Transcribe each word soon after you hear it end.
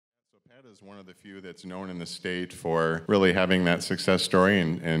Brad is one of the few that's known in the state for really having that success story,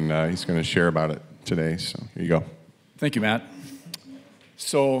 and he's going to share about it today. So here you go. Thank you, Matt.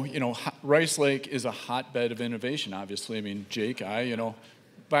 So, Rice Lake is a hotbed of innovation, obviously. I mean, Jake,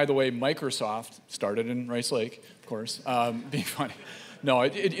 by the way, Microsoft started in Rice Lake, of course, being funny. No,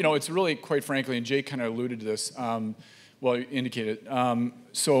 it's really, quite frankly, and Jake kind of alluded to this, well, indicated.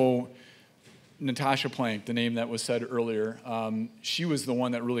 So Natasha Plank, the name that was said earlier, she was the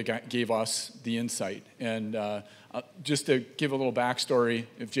one that really gave us the insight. And just to give a little backstory,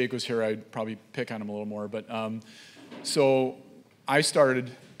 if Jake was here, I'd probably pick on him a little more. But so I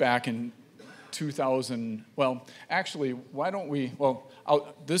started back in 2000. Well, actually, why don't we? Well,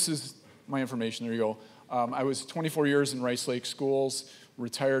 this is my information. There you go. I was 24 years in Rice Lake schools.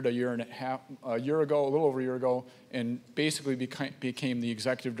 Retired a little over a year ago, and basically became the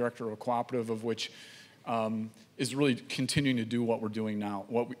executive director of a cooperative, of which is really continuing to do what we're doing now,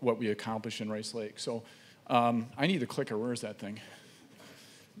 what we accomplish in Rice Lake. So I need a clicker. Where is that thing?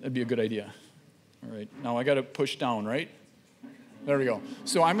 That'd be a good idea. All right, now I got to push down, right? There we go.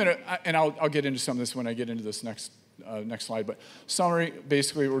 So I'm gonna, and I'll get into some of this when I get into this next slide. But summary,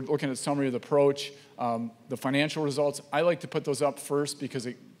 basically, we're looking at summary of the approach. The financial results, I like to put those up first because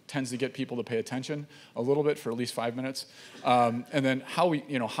it tends to get people to pay attention a little bit for at least 5 minutes. And then how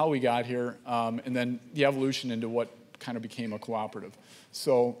we got here, and then the evolution into what kind of became a cooperative.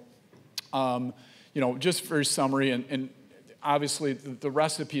 So, just very summary, and obviously the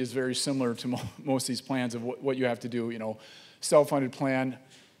recipe is very similar to most of these plans of what you have to do. Self-funded plan,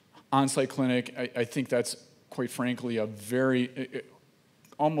 on-site clinic. I think that's, quite frankly, a very,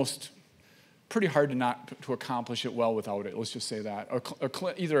 almost pretty hard to accomplish it well without it. Let's just say that.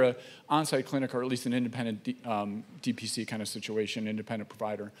 Either an on-site clinic or at least an independent DPC kind of situation, independent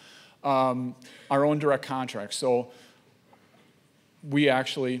provider. Our own direct contracts. So I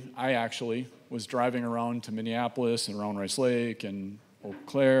actually was driving around to Minneapolis and around Rice Lake and Eau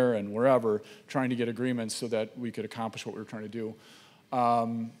Claire and wherever, trying to get agreements so that we could accomplish what we were trying to do.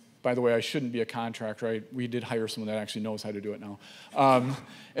 By the way, I shouldn't be a contractor. Right? We did hire someone that actually knows how to do it now.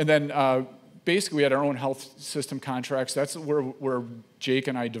 And then basically, we had our own health system contracts. That's where Jake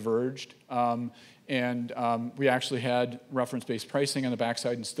and I diverged. And we actually had reference-based pricing on the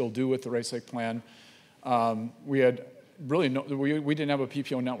backside and still do with the Rice Lake plan. We had really we didn't have a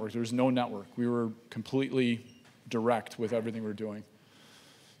PPO network. There was no network. We were completely direct with everything we were doing.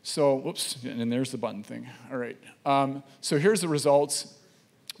 So, whoops, and there's the button thing. All right. So here's the results.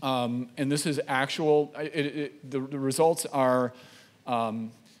 And this is actual. The results are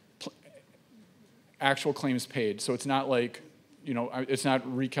actual claims paid. So it's not like, it's not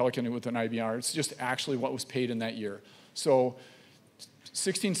recalculating with an IBR. It's just actually what was paid in that year. So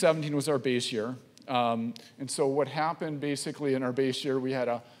 16-17 was our base year. And so what happened basically in our base year, we had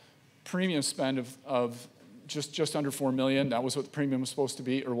a premium spend of just under $4 million. That was what the premium was supposed to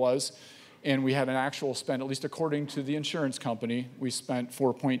be, or was. And we had an actual spend, at least according to the insurance company, we spent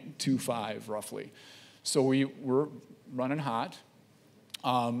 4.25 roughly. So we were running hot.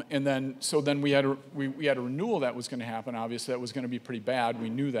 And then we had a renewal that was going to happen. Obviously, that was going to be pretty bad. We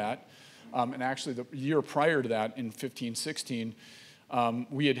knew that. And actually, the year prior to that, in 15-16,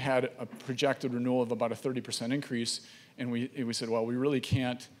 we had a projected renewal of about a 30% increase. And we said, well, we really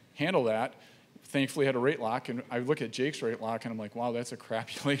can't handle that. Thankfully, had a rate lock, and I look at Jake's rate lock, and I'm like, wow, that's a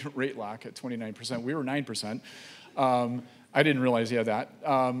crappy rate lock at 29%. We were 9%. I didn't realize he had that.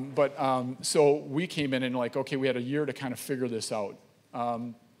 So we came in and okay, we had a year to kind of figure this out.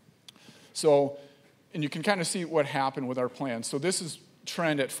 And you can kind of see what happened with our plan. So this is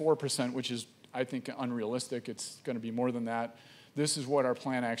trend at 4%, which is, I think, unrealistic. It's going to be more than that. This is what our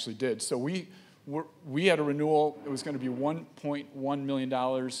plan actually did. So we had a renewal. It was going to be $1.1 million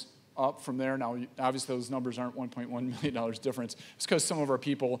up from there. Now, obviously, those numbers aren't $1.1 million difference. It's because some of our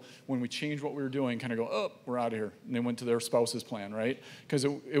people, when we changed what we were doing, kind of go, oh, we're out of here. And they went to their spouse's plan, right? Because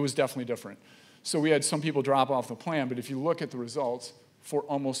it was definitely different. So we had some people drop off the plan, but if you look at the results, for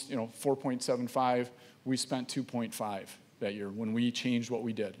almost 4.75, we spent 2.5 that year when we changed what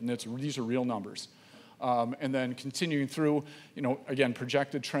we did. And these are real numbers. And then continuing through, again,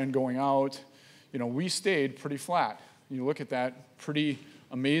 projected trend going out, we stayed pretty flat. You look at that, pretty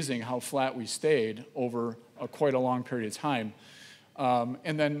amazing how flat we stayed over quite a long period of time.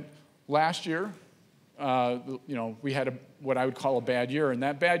 And then last year, we had what I would call a bad year. And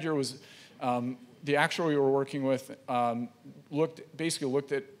that bad year was the actuary we were working with looked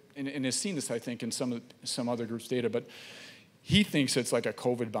at, and has seen this, I think, in some other groups' data, but he thinks it's like a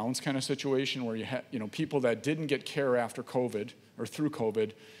COVID bounce kind of situation where you people that didn't get care after COVID or through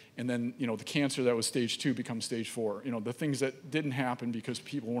COVID And then, the cancer that was stage 2 becomes stage 4. The things that didn't happen because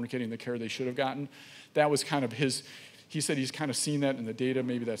people weren't getting the care they should have gotten. That was kind of he said he's kind of seen that in the data.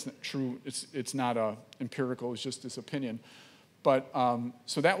 Maybe that's not true. It's not empirical, it's just his opinion. But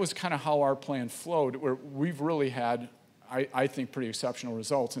so that was kind of how our plan flowed, where we've really had, I think, pretty exceptional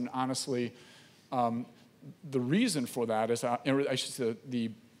results. And honestly, the reason for that is, I should say,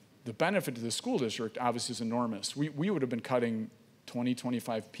 the benefit to the school district obviously is enormous. We would have been cutting 20,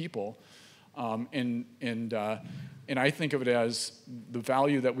 25 people, and I think of it as the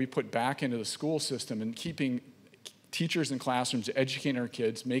value that we put back into the school system and keeping teachers in classrooms, educating our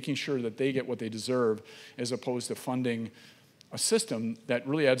kids, making sure that they get what they deserve, as opposed to funding a system that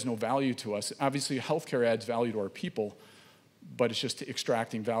really adds no value to us. Obviously, healthcare adds value to our people, but it's just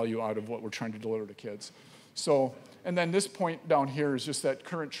extracting value out of what we're trying to deliver to kids. So, and then this point down here is just that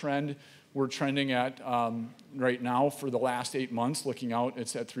current trend we're trending at right now for the last 8 months. Looking out,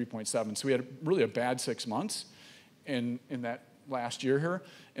 it's at 3.7. So we had really a bad 6 months in that last year here,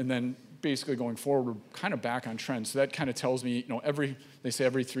 and then basically going forward, we're kind of back on trend. So that kind of tells me, they say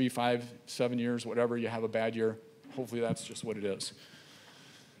every 3, 5, 7 years, whatever, you have a bad year. Hopefully that's just what it is.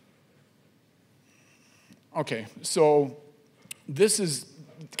 Okay, so this is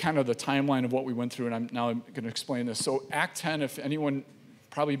kind of the timeline of what we went through, and I'm going to explain this. So Act 10, if anyone,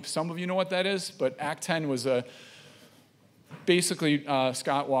 probably some of you know what that is, but Act 10 was basically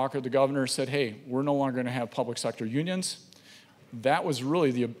Scott Walker, the governor, said, hey, we're no longer going to have public sector unions. That was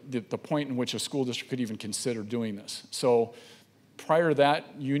really the point in which a school district could even consider doing this. So prior to that,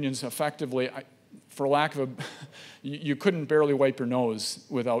 unions effectively, for lack of you couldn't barely wipe your nose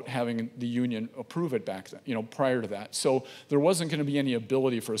without having the union approve it back then, prior to that. So there wasn't going to be any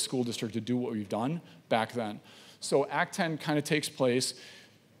ability for a school district to do what we've done back then. So Act 10 kind of takes place.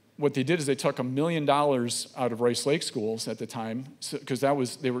 What they did is they took $1 million out of Rice Lake schools at the time, because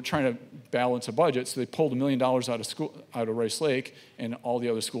they were trying to balance a budget. So they pulled $1 million out of Rice Lake, and all the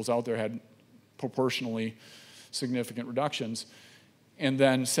other schools out there had proportionally significant reductions. And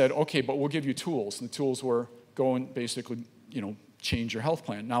then said, okay, but we'll give you tools. And the tools were go and basically, change your health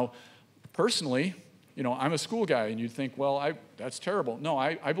plan. Now, personally, I'm a school guy, and you'd think, well, that's terrible. No,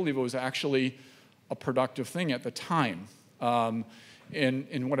 I believe it was actually a productive thing at the time.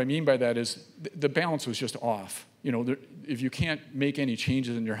 And what I mean by that is the balance was just off. If you can't make any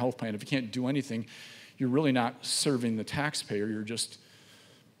changes in your health plan, if you can't do anything, you're really not serving the taxpayer. You're just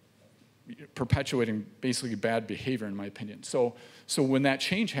perpetuating basically bad behavior, in my opinion. So when that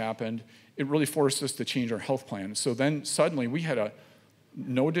change happened, it really forced us to change our health plan. So then suddenly we had a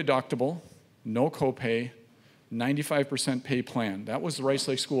no deductible, no copay, 95% pay plan. That was the Rice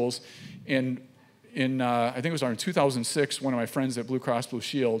Lake Schools. And I think it was in 2006, one of my friends at Blue Cross Blue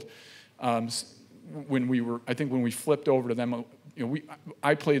Shield, when we flipped over to them,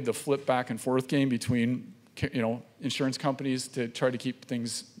 I played the flip back and forth game between insurance companies to try to keep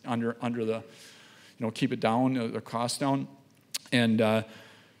things under the, keep it down, the cost down. And they're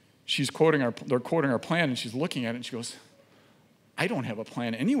quoting our plan, and she's looking at it, and she goes, I don't have a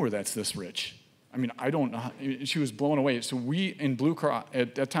plan anywhere that's this rich. I mean, I don't know. She was blown away. So in Blue Cross,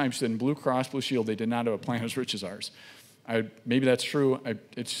 at that time, she said in Blue Cross Blue Shield, they did not have a plan as rich as ours. Maybe that's true.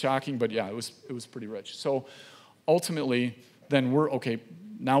 It's shocking, but yeah, it was pretty rich. So ultimately, then we're, okay,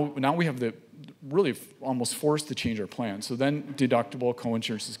 now we have really almost forced to change our plan. So then deductible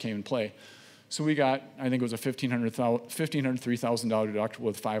co-insurances came in play. So we got, I think it was a $3,000 deductible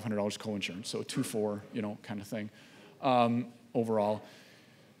with $500 co-insurance. So 2-4, kind of thing overall.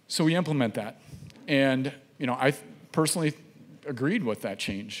 So we implement that. And, I personally agreed with that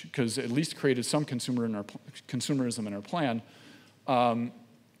change because at least created some consumerism in our plan.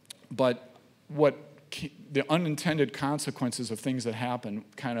 But the unintended consequences of things that happen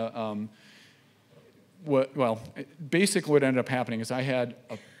kind of, basically what ended up happening is I had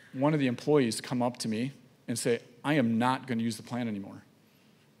one of the employees come up to me and say, I am not going to use the plan anymore.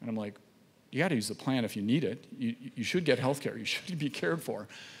 And I'm like, you got to use the plan if you need it. You should get health care. You should be cared for.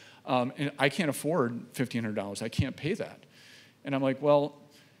 And I can't afford $1,500. I can't pay that. And I'm like, well,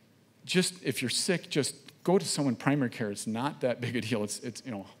 just if you're sick, just go to someone primary care. It's not that big a deal. It's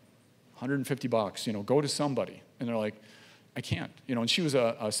 $150. Go to somebody. And they're like, I can't. And she was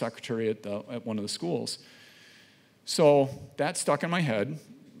a secretary at one of the schools. So that stuck in my head.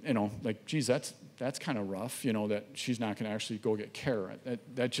 Like, geez, that's kind of rough. That she's not going to actually go get care.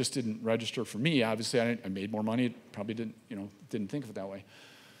 That just didn't register for me. Obviously, I made more money. Probably didn't think of it that way.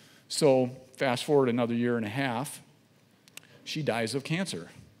 So fast forward another year and a half, she dies of cancer.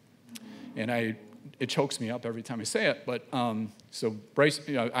 And it chokes me up every time I say it. But so Bryce,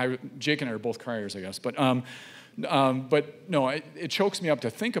 Jake and I are both criers, I guess. But But no, it chokes me up to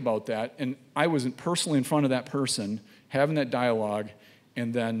think about that. And I wasn't personally in front of that person, having that dialogue,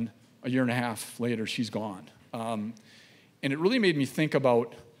 and then a year and a half later, she's gone. And it really made me think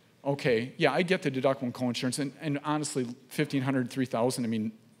about, okay, yeah, I get the deductible and co-insurance, and honestly, $1,500, $3,000, I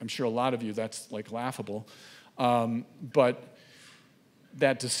mean, I'm sure a lot of you, that's like laughable. But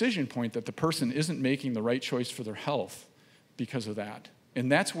that decision point that the person isn't making the right choice for their health because of that.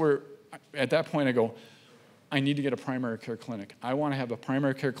 And that's where, at that point, I go, I need to get a primary care clinic. I want to have a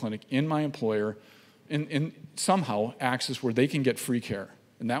primary care clinic in my employer and somehow access where they can get free care.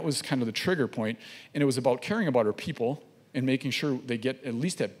 And that was kind of the trigger point. And it was about caring about our people and making sure they get, at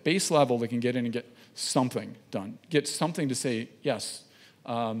least at base level, they can get in and get something done. Get something to say, yes,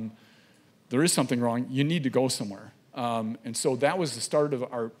 there is something wrong. You need to go somewhere. And so that was the start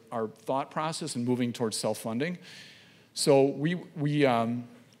of our thought process and moving towards self-funding. So we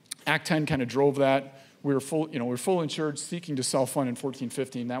Act 10 kind of drove that. We were full insured, seeking to self-fund in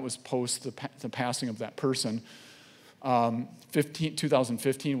 14-15. That was post the passing of that person.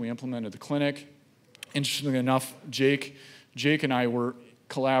 2015, we implemented the clinic. Interestingly enough, Jake and I were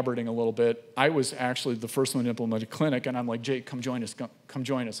collaborating a little bit. I was actually the first one to implement a clinic, and I'm like, Jake, come join us. Come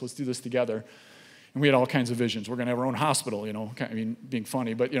join us. Let's do this together. And we had all kinds of visions. We're going to have our own hospital, I mean, being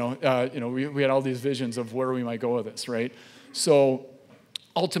funny, but we had all these visions of where we might go with this, right? So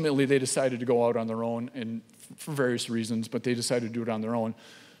ultimately, they decided to go out on their own, and for various reasons, but they decided to do it on their own.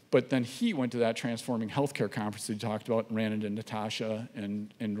 But then he went to that Transforming Healthcare conference that he talked about and ran into Natasha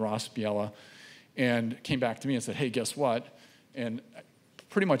and Ross Biella, and came back to me and said, hey, guess what? And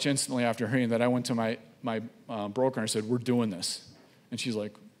pretty much instantly after hearing that, I went to my broker and I said, we're doing this. And she's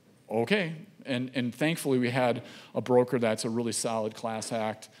like, okay. And thankfully, we had a broker that's a really solid class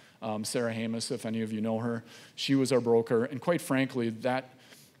act, Sarah Hamas, if any of you know her. She was our broker. And quite frankly, that,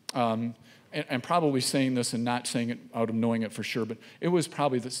 and I'm probably saying this and not saying it out of knowing it for sure, but it was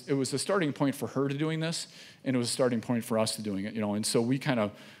probably this, it was the starting point for her to doing this, and it was a starting point for us to doing it, And so we kind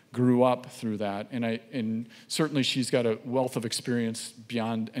of grew up through that. And certainly she's got a wealth of experience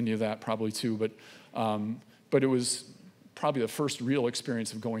beyond any of that probably too, but it was probably the first real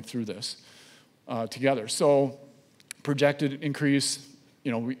experience of going through this together. So projected increase,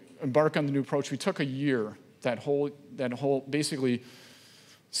 we embark on the new approach. We took a year, that whole basically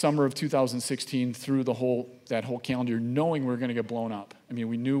summer of 2016 through that whole calendar, knowing we were going to get blown up. I mean,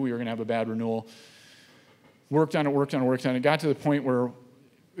 we knew we were going to have a bad renewal. Worked on it. Got to the point where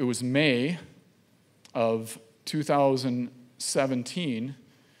it was May of 2017,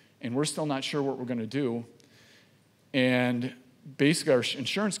 and we're still not sure what we're going to do. And basically, our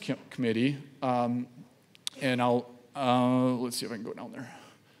insurance committee, and let's see if I can go down there.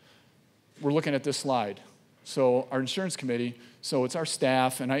 We're looking at this slide. So our insurance committee, so it's our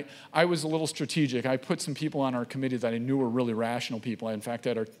staff, and I was a little strategic. I put some people on our committee that I knew were really rational people. In fact,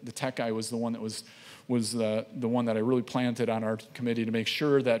 the tech guy was the one that was the one that I really planted on our committee to make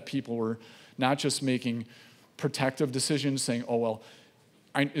sure that people were not just making protective decisions, saying, oh, well,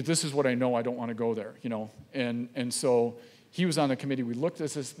 this is what I know, I don't want to go there, And so he was on the committee. We looked at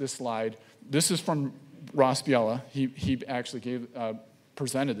this slide. This is from Ross Biella. He actually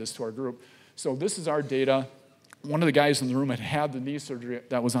presented this to our group. So this is our data. One of the guys in the room had the knee surgery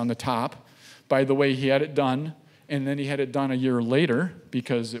that was on the top. By the way, he had it done, and then he had it done a year later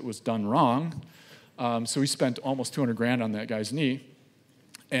because it was done wrong. So he spent almost $200,000 on that guy's knee.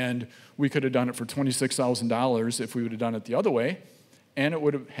 And we could have done it for $26,000 if we would have done it the other way, and it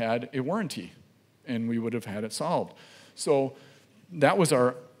would have had a warranty, and we would have had it solved. So that was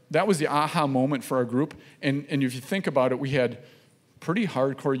the aha moment for our group. And if you think about it, we had pretty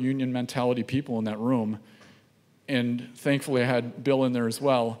hardcore union mentality people in that room. And thankfully, I had Bill in there as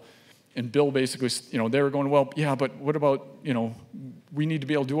well. And Bill basically, they were going, well, yeah, but what about, we need to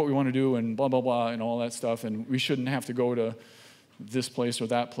be able to do what we want to do and blah, blah, blah, and all that stuff. And we shouldn't have to go to this place or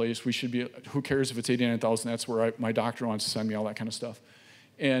that place. We should be, who cares if it's $89,000? That's where my doctor wants to send me, all that kind of stuff.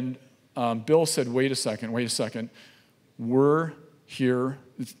 And Bill said, wait a second. We're here,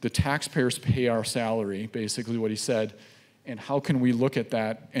 the taxpayers pay our salary, basically what he said. And how can we look at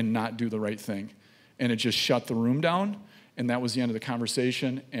that and not do the right thing? And it just shut the room down, and that was the end of the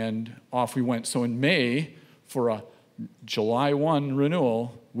conversation, and off we went. So in May, for a July 1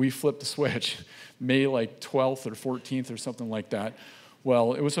 renewal, we flipped the switch, May 12th or 14th or something like that.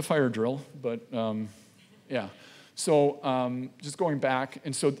 Well, it was a fire drill, but yeah. So just going back,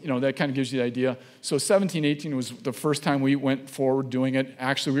 and so that kind of gives you the idea. So 17, 18 was the first time we went forward doing it.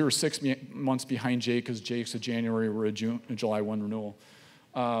 Actually, we were 6 months behind Jake, because Jake's a January, we're a July 1 renewal.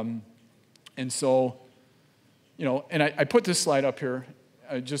 And so, and I put this slide up here.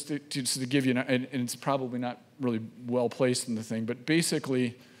 just to give you, and it's probably not really well placed in the thing, but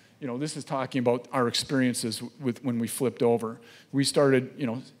basically, this is talking about our experiences with when we flipped over. We started,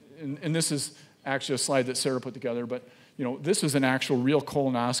 and this is actually a slide that Sarah put together, but this is an actual real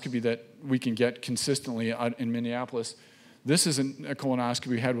colonoscopy that we can get consistently out in Minneapolis. This is a colonoscopy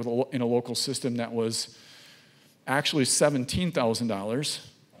we had in a local system that was actually $17,000,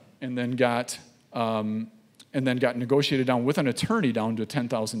 and then got negotiated down with an attorney down to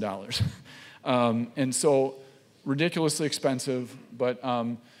 $10,000. And so ridiculously expensive, but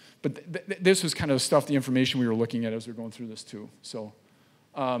this was kind of the information we were looking at as we were going through this too. So,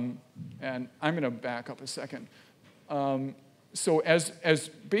 and I'm going to back up a second. So as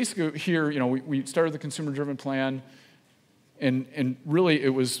basically here, we started the consumer-driven plan, and really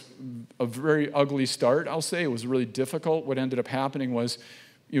it was a very ugly start, I'll say. It was really difficult. What ended up happening was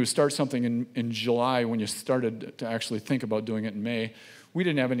you start something in July when you started to actually think about doing it in May. We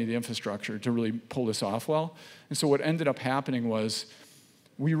didn't have any of the infrastructure to really pull this off well. And so what ended up happening was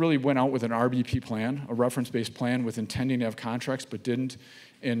we really went out with an RBP plan, a reference-based plan with intending to have contracts but didn't.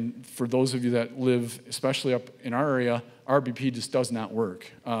 And for those of you that live, especially up in our area, RBP just does not work.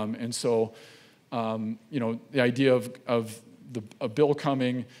 And so, the idea of a bill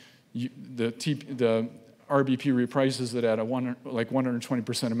coming, the RBP reprices it at like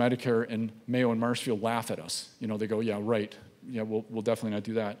 120% of Medicare, and Mayo and Marshfield laugh at us. They go, yeah, right. Yeah, we'll definitely not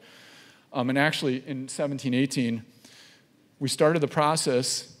do that. And actually, in 17, 18, we started the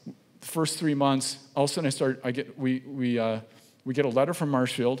process. The first 3 months, all of a sudden we get a letter from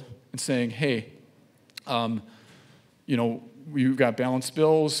Marshfield and saying, hey, we've got balanced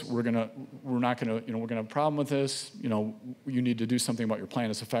bills. We're gonna have a problem with this. You need to do something about your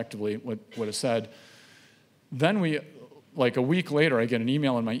plan. Is effectively what it said. Then like a week later, I get an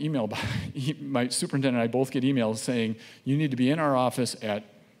email in my email. My superintendent and I both get emails saying you need to be in our office at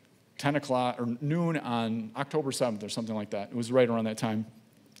 10 o'clock or noon on October 7th or something like that. It was right around that time.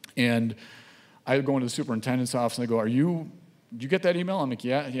 And I go into the superintendent's office and I go, did you get that email? I'm like,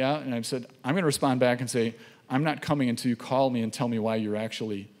 yeah. And I said, I'm going to respond back and say, I'm not coming until you call me and tell me why you're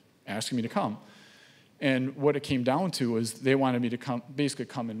actually asking me to come. And what it came down to is they wanted me to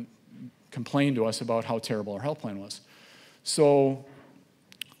come and complain to us about how terrible our health plan was. So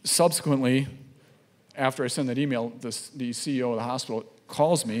subsequently, after I send that email, the CEO of the hospital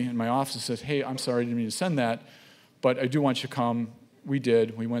calls me in my office and says, hey, I'm sorry, I didn't mean to send that, but I do want you to come. We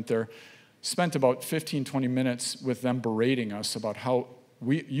did. We went there. Spent about 15, 20 minutes with them berating us about how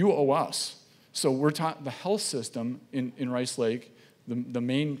you owe us. So we're taught the health system in Rice Lake, the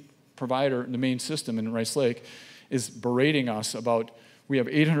main provider, the main system in Rice Lake, is berating us about we have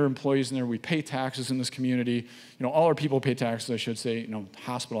 800 employees in there. We pay taxes in this community. All our people pay taxes, I should say.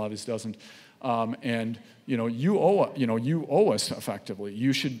 Hospital obviously doesn't. And you owe us effectively.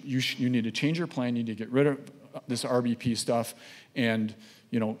 You need to change your plan. You need to get rid of this RBP stuff, and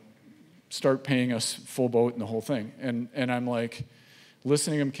start paying us full boat and the whole thing. And I'm like,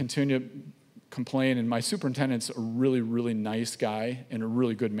 listening to him continue to complain. And my superintendent's a really, really nice guy and a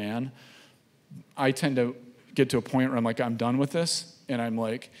really good man. I tend to get to a point where I'm like, I'm done with this. And I'm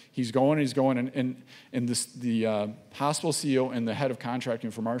like, he's going, and the hospital CEO and the head of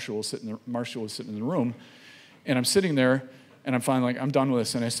contracting for Marshall was sitting in the room, and I'm sitting there, and I'm finally like, I'm done with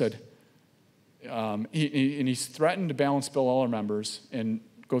this. And I said, he's threatened to balance bill all our members and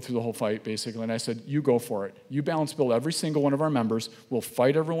go through the whole fight, basically. And I said, you go for it. You balance bill every single one of our members. We'll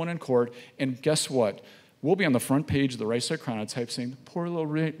fight everyone in court. And guess what? We'll be on the front page of the Rice Lake Chronotype saying, poor little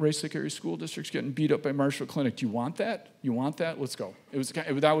Rice Lake Area School District's getting beat up by Marshall Clinic. Do you want that? You want that? Let's go.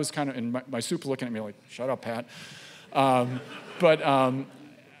 That was kind of, and my super looking at me like, shut up, Pat. But that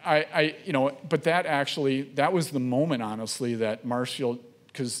was the moment, honestly, that Marshfield,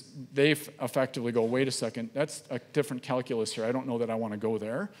 because they effectively go, wait a second, that's a different calculus here. I don't know that I want to go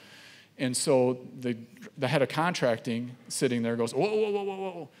there. And so the head of contracting sitting there goes,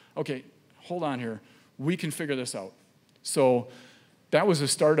 whoa. Okay, hold on here. We can figure this out. So that was the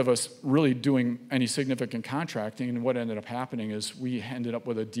start of us really doing any significant contracting. And what ended up happening is we ended up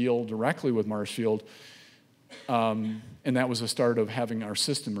with a deal directly with Marshfield. And that was the start of having our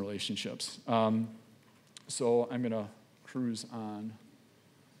system relationships. So I'm going to cruise on.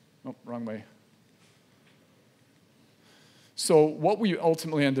 Oh, wrong way. So what we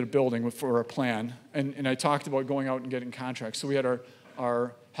ultimately ended up building for our plan, and I talked about going out and getting contracts. So we had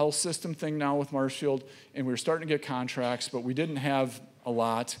our health system thing now with Marshfield, and we were starting to get contracts, but we didn't have a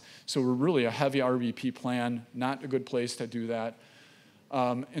lot. So we're really a heavy RVP plan, not a good place to do that.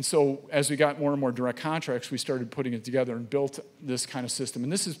 And so as we got more and more direct contracts, we started putting it together and built this kind of system.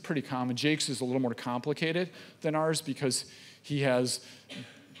 And this is pretty common. Jake's is a little more complicated than ours because he has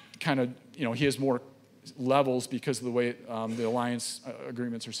kind of, he has more levels because of the way the alliance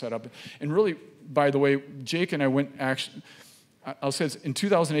agreements are set up. And really, by the way, Jake and I I'll say this, in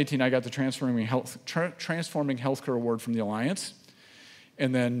 2018, I got the Transforming Healthcare Award from the Alliance.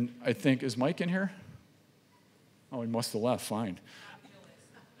 And then I think, is Mike in here? Oh, he must have left, fine.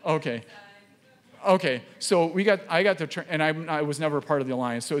 Okay. Okay, so I got the, and I was never a part of the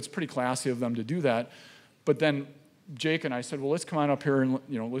Alliance, so it's pretty classy of them to do that. But then Jake and I said, well, let's come on up here and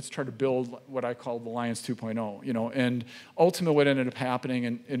let's try to build what I call the Alliance 2.0, and ultimately what ended up happening,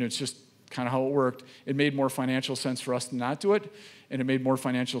 and it's just kind of how it worked, it made more financial sense for us to not do it, and it made more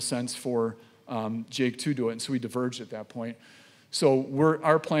financial sense for Jake to do it, and so we diverged at that point. So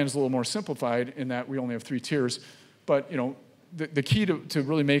our plan is a little more simplified in that we only have 3 tiers, but the key to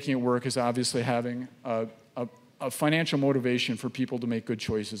really making it work is obviously having a financial motivation for people to make good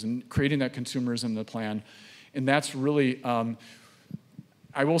choices and creating that consumerism in the plan. And that's really,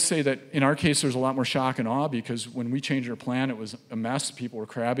 I will say that in our case, there's a lot more shock and awe because when we changed our plan, it was a mess. People were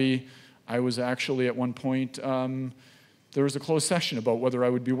crabby. I was actually at one point, there was a closed session about whether I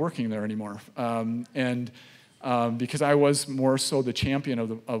would be working there anymore. Because I was more so the champion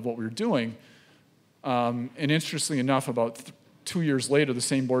of what we were doing. And interestingly enough, about 2 years later, the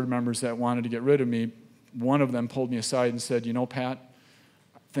same board members that wanted to get rid of me, one of them pulled me aside and said, Pat,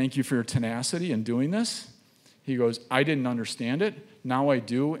 thank you for your tenacity in doing this. He goes, I didn't understand it. Now I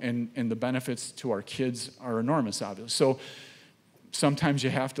do, and the benefits to our kids are enormous, obviously. So sometimes you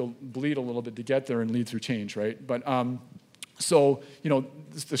have to bleed a little bit to get there and lead through change, right? But so,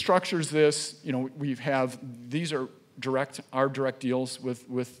 the structure is this. These are our direct deals with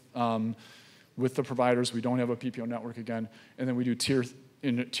the providers. We don't have a PPO network again. And then we do tier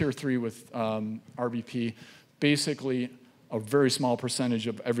 3 with RBP. Basically, a very small percentage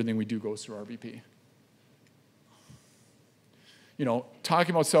of everything we do goes through RBP.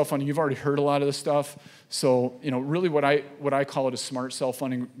 Talking about self-funding, you've already heard a lot of this stuff. So, really what I call it is smart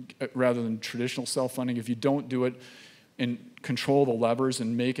self-funding rather than traditional self-funding. If you don't do it and control the levers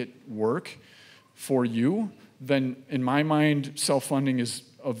and make it work for you, then in my mind, self-funding is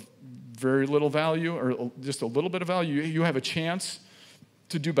of very little value or just a little bit of value. You have a chance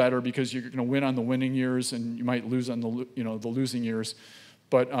to do better because you're going to win on the winning years and you might lose on the losing years,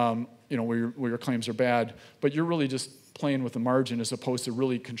 but where your claims are bad. But you're really just playing with the margin as opposed to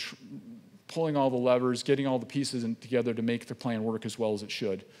really pulling all the levers, getting all the pieces together to make the plan work as well as it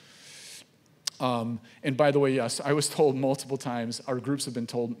should. And by the way, yes, I was told multiple times, our groups have been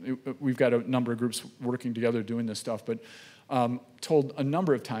told, we've got a number of groups working together doing this stuff, but told a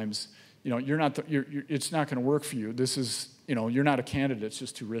number of times, it's not going to work for you. This is, you're not a candidate, it's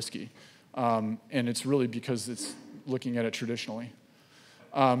just too risky. And it's really because it's looking at it traditionally.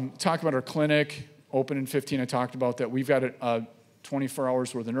 Talk about our clinic, open in 15, I talked about that. We've got 24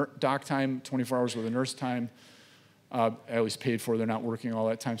 hours worth of doc time, 24 hours worth of nurse time, at least paid for. They're not working all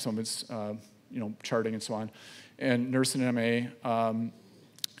that time, some of it's charting and so on, and nurse and MA.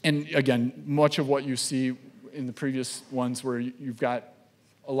 And again, much of what you see in the previous ones where you've got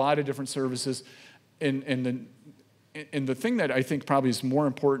a lot of different services, and the thing that I think probably is more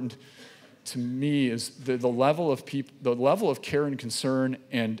important to me is the level of care and concern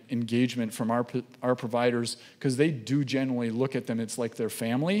and engagement from our providers, because they do generally look at them. It's like their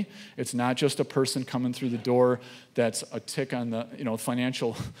family. It's not just a person coming through the door that's a tick on the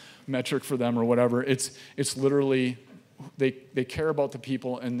financial metric for them or whatever. It's literally they care about the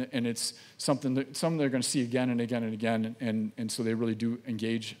people, and it's something they're going to see again and again and again, and so they really do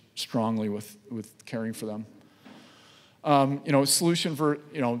engage strongly with caring for them. Solution for,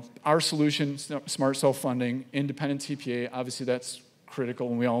 our solution, smart self-funding, independent TPA, obviously that's critical,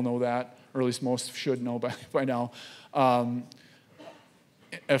 and we all know that, or at least most should know by now.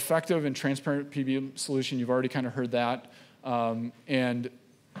 Effective and transparent PBM solution, you've already kind of heard that. And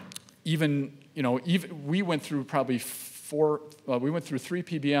even we went through probably 3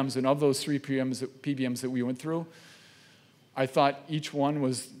 PBMs, and of those 3 PBMs that we went through, I thought each one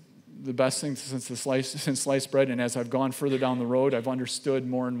was the best thing since sliced bread, and as I've gone further down the road, I've understood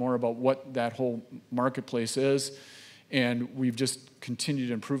more and more about what that whole marketplace is, and we've just continued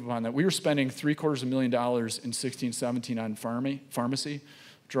to improve upon that. We were spending $750,000 in 16-17 on pharmacy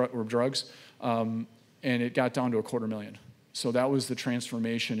drugs, and it got down to $250,000. So that was the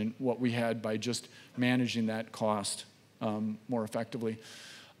transformation in what we had by just managing that cost more effectively.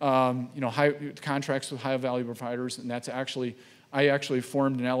 High contracts with high value providers, and that's actually I actually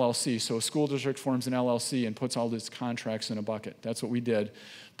formed an LLC. So a school district forms an LLC and puts all its contracts in a bucket. That's what we did.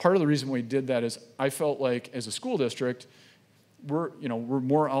 Part of the reason we did that is I felt like as a school district, we're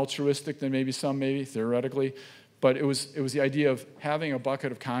more altruistic than maybe theoretically, but it was the idea of having a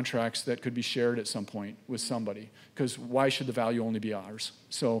bucket of contracts that could be shared at some point with somebody, because why should the value only be ours?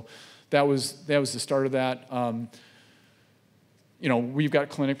 So that was the start of that. We've got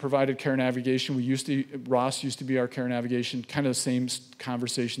clinic-provided care navigation. Ross used to be our care navigation. Kind of the same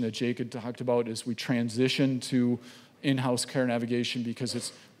conversation that Jake had talked about is we transitioned to in-house care navigation because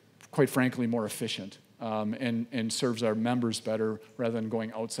it's, quite frankly, more efficient and serves our members better rather than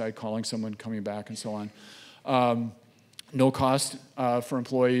going outside, calling someone, coming back, and so on. No cost for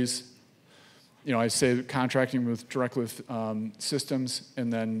employees. I say contracting directly with systems,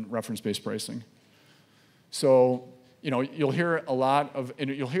 and then reference-based pricing. So, you'll hear a lot of, and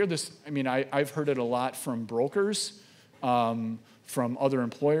you'll hear this, I've heard it a lot from brokers, from other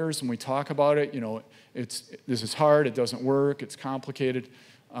employers when we talk about it. This is hard, it doesn't work, it's complicated,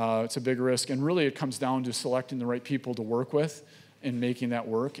 it's a big risk, and really it comes down to selecting the right people to work with and making that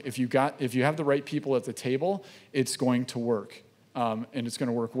work. If you have the right people at the table, it's going to work, and it's going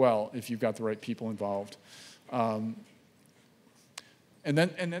to work well if you've got the right people involved. And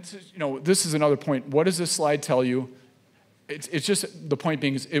that's, this is another point. What does this slide tell you? It's just, the point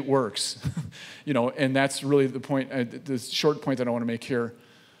being is it works, and that's really the point, the short point that I want to make here.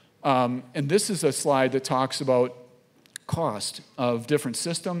 And this is a slide that talks about cost of different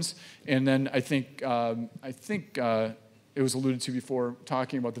systems, and then I think it was alluded to before,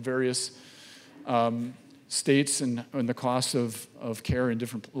 talking about the various states and the costs of care in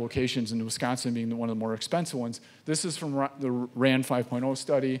different locations, and Wisconsin being one of the more expensive ones. This is from the RAND 5.0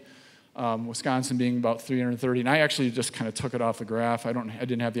 study. Wisconsin being about 330, and I actually just kind of took it off the graph. I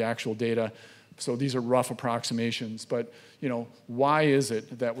didn't have the actual data, so these are rough approximations. But why is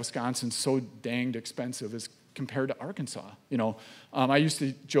it that Wisconsin's so danged expensive as compared to Arkansas? I used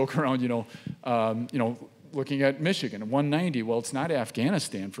to joke around, looking at Michigan, 190. Well, it's not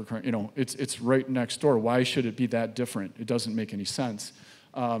Afghanistan it's right next door. Why should it be that different? It doesn't make any sense.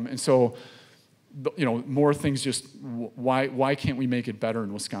 And so, more things just, why can't we make it better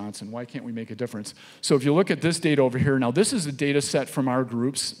in Wisconsin? Why can't we make a difference? So if you look at this data over here, now this is a data set from our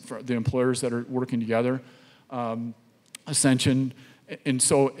groups, for the employers that are working together, Ascension, and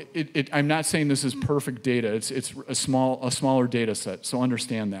so I'm not saying this is perfect data. It's a smaller data set, so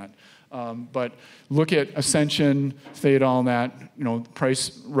understand that. But look at Ascension, Theta, all that,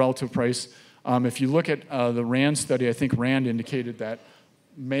 price, relative price. If you look at the RAND study, I think RAND indicated that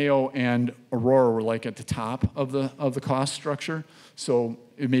Mayo and Aurora were like at the top of the cost structure. So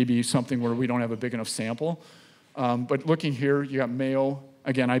it may be something where we don't have a big enough sample. But looking here, you got Mayo.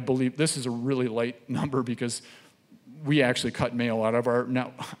 Again, I believe this is a really light number because we actually cut Mayo out of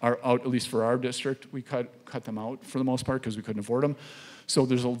at least for our district. We cut them out for the most part because we couldn't afford them. So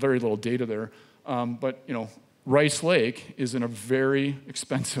there's very little data there. But Rice Lake is in a very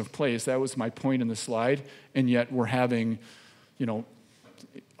expensive place. That was my point in the slide. And yet we're having,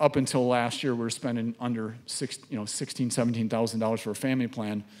 up until last year, we were spending under $16,000, $17,000 for a family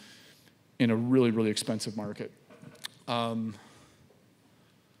plan in a really, really expensive market. And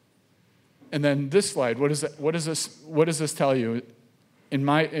then this slide, what does this tell you? In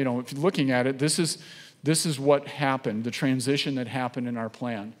my, if you're looking at it, this is what happened, the transition that happened in our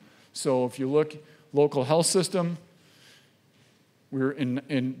plan. So if you look, local health system, we're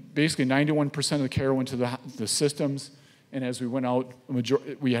in basically 91% of the care went to the systems, and as we went out,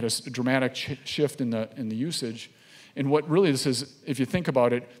 we had a dramatic shift in the usage. And what really this is, if you think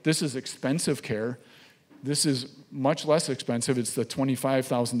about it, this is expensive care. This is much less expensive. It's the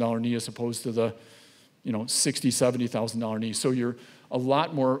 $25,000 knee as opposed to the $60,000, $70,000 knee. So you're a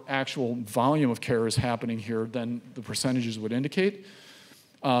lot more actual volume of care is happening here than the percentages would indicate.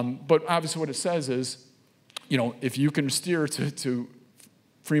 But obviously what it says is, if you can steer to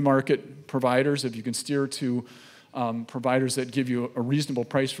free market providers, if you can steer to providers that give you a reasonable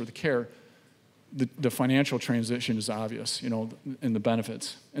price for the care, the financial transition is obvious, in the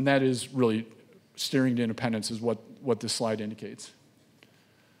benefits. And that is really steering to independence is what this slide indicates.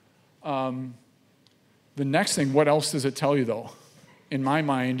 The next thing, what else does it tell you though? In my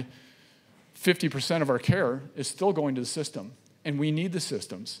mind, 50% of our care is still going to the system, and we need the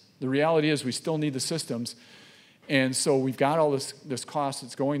systems. The reality is we still need the systems, and so we've got all this cost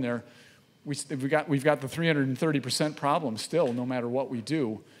that's going there. We've got the 330% problem still, no matter what we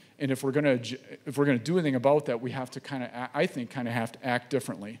do. And if we're gonna do anything about that, we have to I think have to act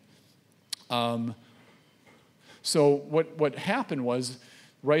differently. So what happened was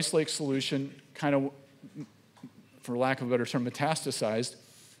Rice Lake Solution kind of for lack of a better term, metastasized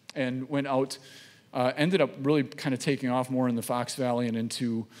and went out, ended up really kind of taking off more in the Fox Valley and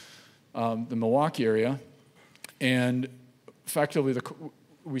into the Milwaukee area. And effectively,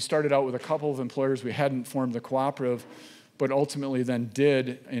 we started out with a couple of employers. We hadn't formed the cooperative, but ultimately then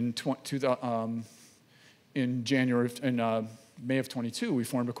did in May of 22, we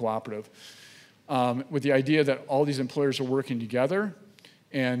formed a cooperative with the idea that all these employers are working together,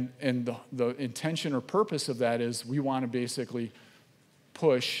 and the intention or purpose of that is we want to basically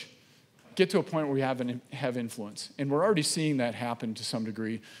get to a point where we have influence. And we're already seeing that happen to some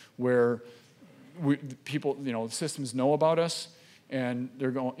degree, where people, the systems know about us, and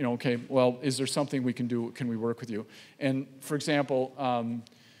they're going, okay, well, is there something we can do? Can we work with you? And for example,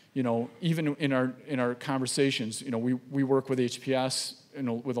 even in our conversations, we work with HPS,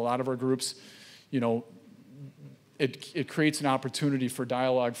 with a lot of our groups, it creates an opportunity for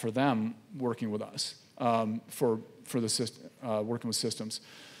dialogue for them working with us, for the system, working with systems.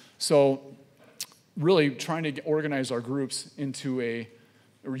 So really trying to organize our groups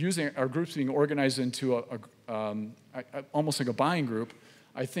using our groups being organized into almost like a buying group.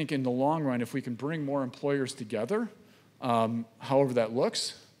 I think in the long run, if we can bring more employers together, however that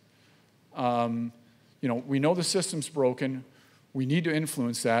looks, we know the system's broken. We need to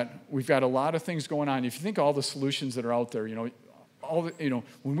influence that. We've got a lot of things going on. If you think of all the solutions that are out there, when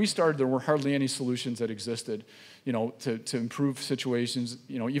we started, there were hardly any solutions that existed, to improve situations,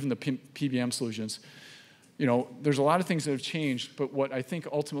 even the PBM solutions. There's a lot of things that have changed, but what I think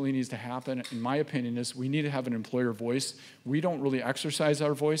ultimately needs to happen, in my opinion, is we need to have an employer voice. We don't really exercise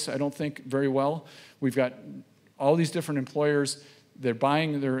our voice, I don't think, very well. We've got all these different employers. They're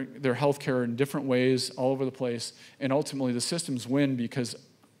buying their health care in different ways all over the place, and ultimately the systems win because,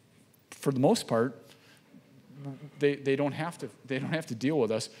 for the most part, they don't have to deal with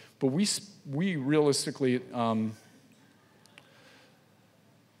us. But we realistically,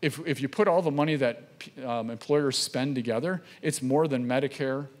 if you put all the money that employers spend together, it's more than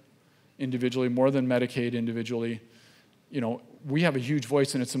Medicare individually, more than Medicaid individually. We have a huge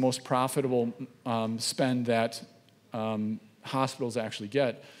voice, and it's the most profitable spend that hospitals actually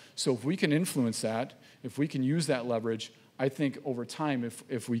get. So if we can influence that, if we can use that leverage, I think over time,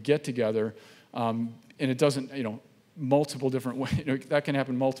 if we get together, and it doesn't, multiple different ways, that can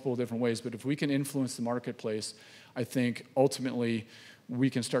happen multiple different ways, but if we can influence the marketplace, I think ultimately we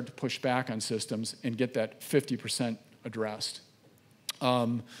can start to push back on systems and get that 50% addressed.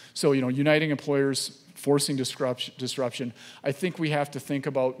 So, uniting employers, forcing disruption. I think we have to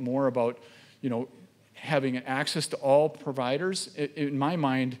think more about, having access to all providers. In my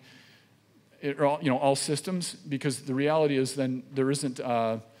mind, all systems, because the reality is then there's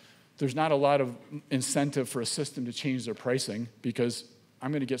not a lot of incentive for a system to change their pricing because I'm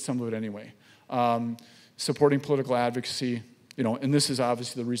going to get some of it anyway. Supporting political advocacy, and this is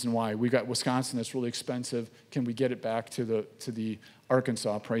obviously the reason why. We got Wisconsin that's really expensive. Can we get it back to the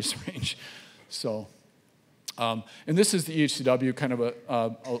Arkansas price range? So, and this is the EHCW kind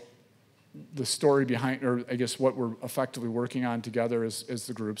of the story behind, or I guess what we're effectively working on together as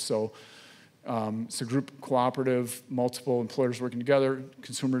the group. So it's a group cooperative, multiple employers working together,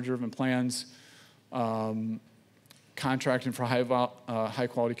 consumer-driven plans, contracting for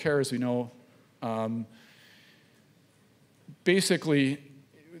high-quality care, as we know. Basically,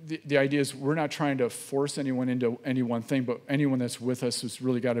 the idea is we're not trying to force anyone into any one thing, but anyone that's with us has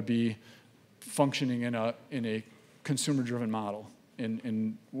really got to be functioning in a consumer-driven model.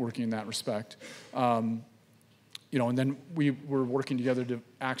 In working in that respect. And then we were working together to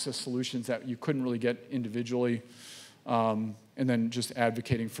access solutions that you couldn't really get individually, and then just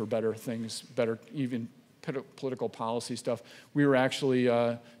advocating for better things, better even political policy stuff. We were actually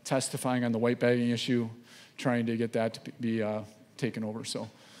testifying on the white bagging issue, trying to get that to be taken over. So,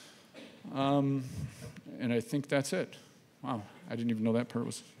 and I think that's it. Wow, I didn't even know that part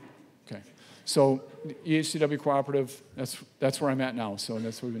was, okay. So EHCW Cooperative, that's where I'm at now, so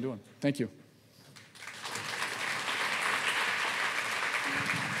that's what we've been doing. Thank you.